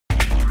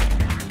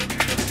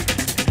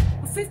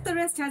fifth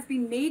arrest has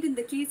been made in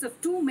the case of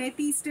two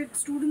northeastern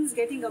students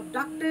getting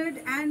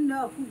abducted and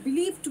who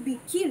believed to be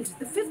killed.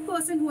 The fifth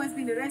person who has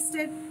been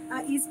arrested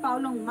is Pao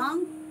Lin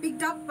Mang,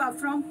 picked up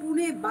from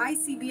Pune by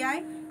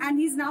CBI, and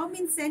he's now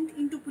been sent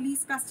into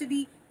police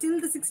custody till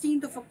the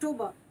 16th of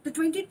October. The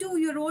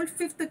 22-year-old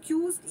fifth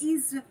accused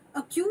is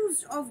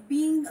accused of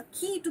being a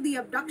key to the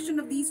abduction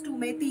of these two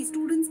Methi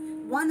students,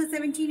 one a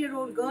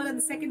 17-year-old girl and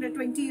the second a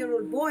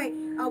 20-year-old boy.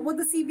 What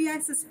the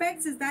CBI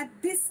suspects is that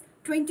this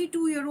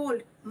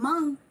 22-year-old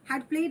Mang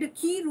had played a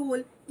key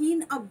role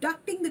in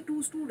abducting the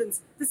two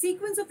students. The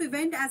sequence of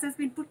event, as has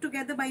been put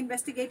together by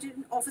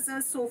investigating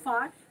officers so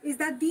far, is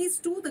that these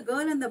two, the girl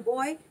and the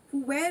boy,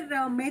 who were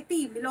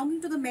Methi, belonging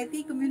to the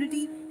Methi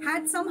community,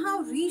 had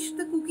somehow reached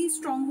the Kuki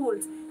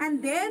strongholds.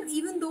 And there,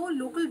 even though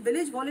local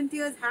village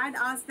volunteers had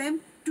asked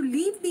them to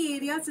leave the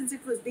area since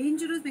it was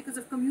dangerous because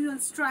of communal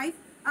strife,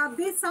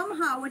 they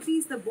somehow, at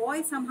least the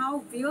boy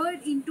somehow,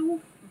 veered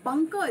into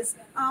bunkers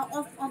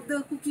of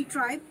the Kuki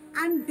tribe,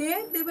 and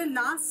there they were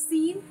last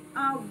seen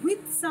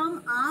with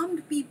some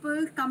armed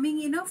people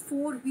coming in a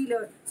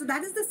four-wheeler. So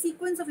that is the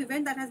sequence of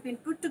event that has been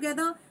put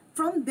together.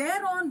 From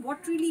there on,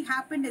 what really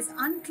happened is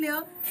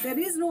unclear. There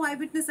is no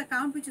eyewitness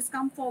account which has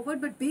come forward,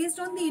 but based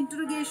on the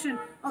interrogation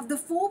of the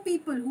four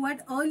people who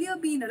had earlier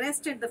been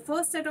arrested, the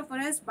first set of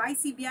arrests by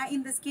CBI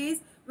in this case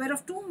were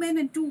of two men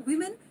and two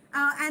women,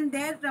 and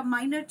their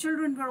minor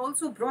children were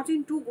also brought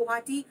into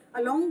Guwahati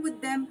along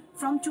with them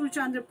from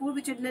Churchandrapur,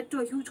 which had led to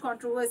a huge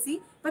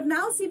controversy. But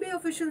now CBI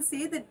officials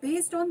say that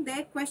based on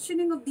their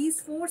questioning of these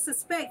four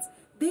suspects,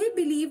 they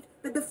believed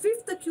that the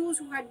fifth accused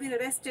who had been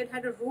arrested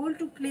had a role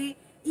to play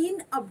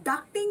in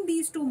abducting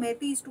these two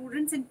Methi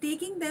students and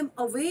taking them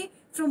away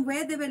from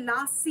where they were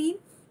last seen.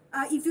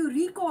 If you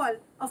recall,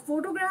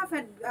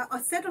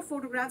 a set of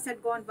photographs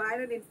had gone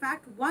viral. In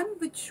fact, one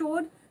which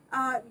showed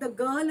the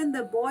girl and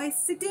the boy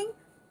sitting.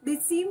 They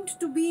seemed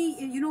to be,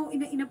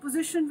 in a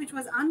position which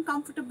was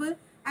uncomfortable.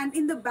 And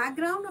in the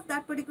background of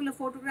that particular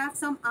photograph,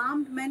 some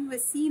armed men were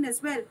seen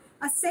as well.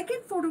 A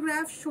second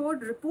photograph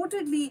showed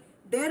reportedly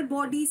their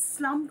bodies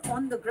slumped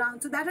on the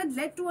ground. So that had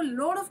led to a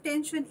lot of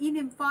tension in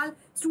Imphal.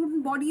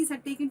 Student bodies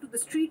had taken to the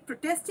street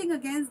protesting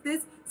against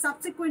this.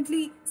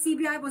 Subsequently,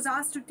 CBI was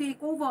asked to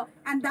take over,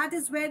 and that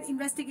is where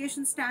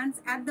investigation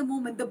stands at the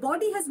moment. The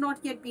body has not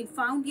yet been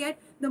found yet.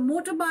 The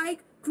motorbike,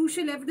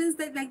 crucial evidence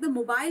that like the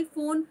mobile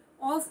phone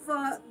of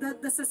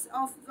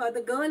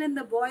the girl and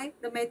the boy,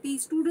 the Methi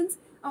students,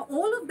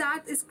 all of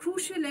that is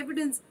crucial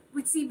evidence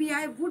which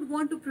CBI would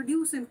want to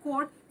produce in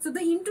court. So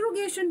the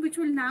interrogation which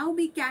will now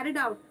be carried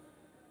out,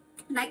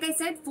 like I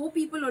said, four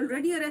people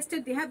already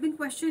arrested. They have been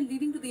questioned,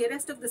 leading to the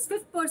arrest of this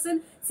fifth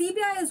person.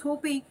 CBI is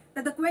hoping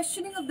that the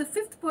questioning of the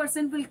fifth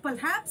person will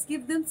perhaps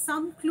give them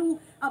some clue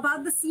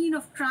about the scene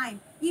of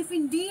crime. If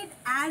indeed,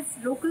 as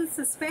locals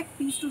suspect,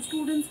 these two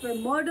students were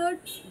murdered,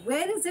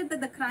 where is it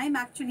that the crime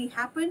actually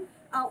happened?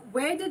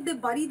 Where did they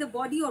bury the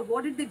body, or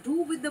what did they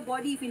do with the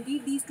body if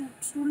indeed these two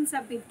students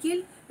have been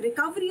killed?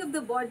 Recovery of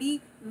the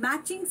body,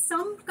 matching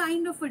some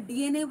kind of a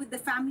DNA with the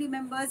family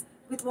members,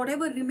 with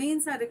whatever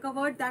remains are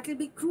recovered, that will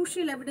be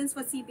crucial evidence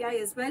for CBI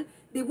as well.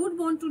 They would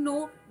want to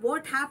know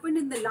what happened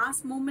in the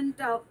last moment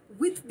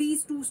with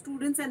these two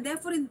students, and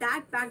therefore in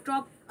that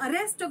backdrop,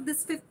 arrest of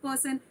this fifth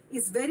person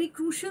is very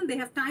crucial. They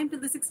have time till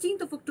the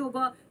 16th of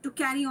October to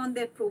carry on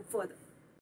their probe further.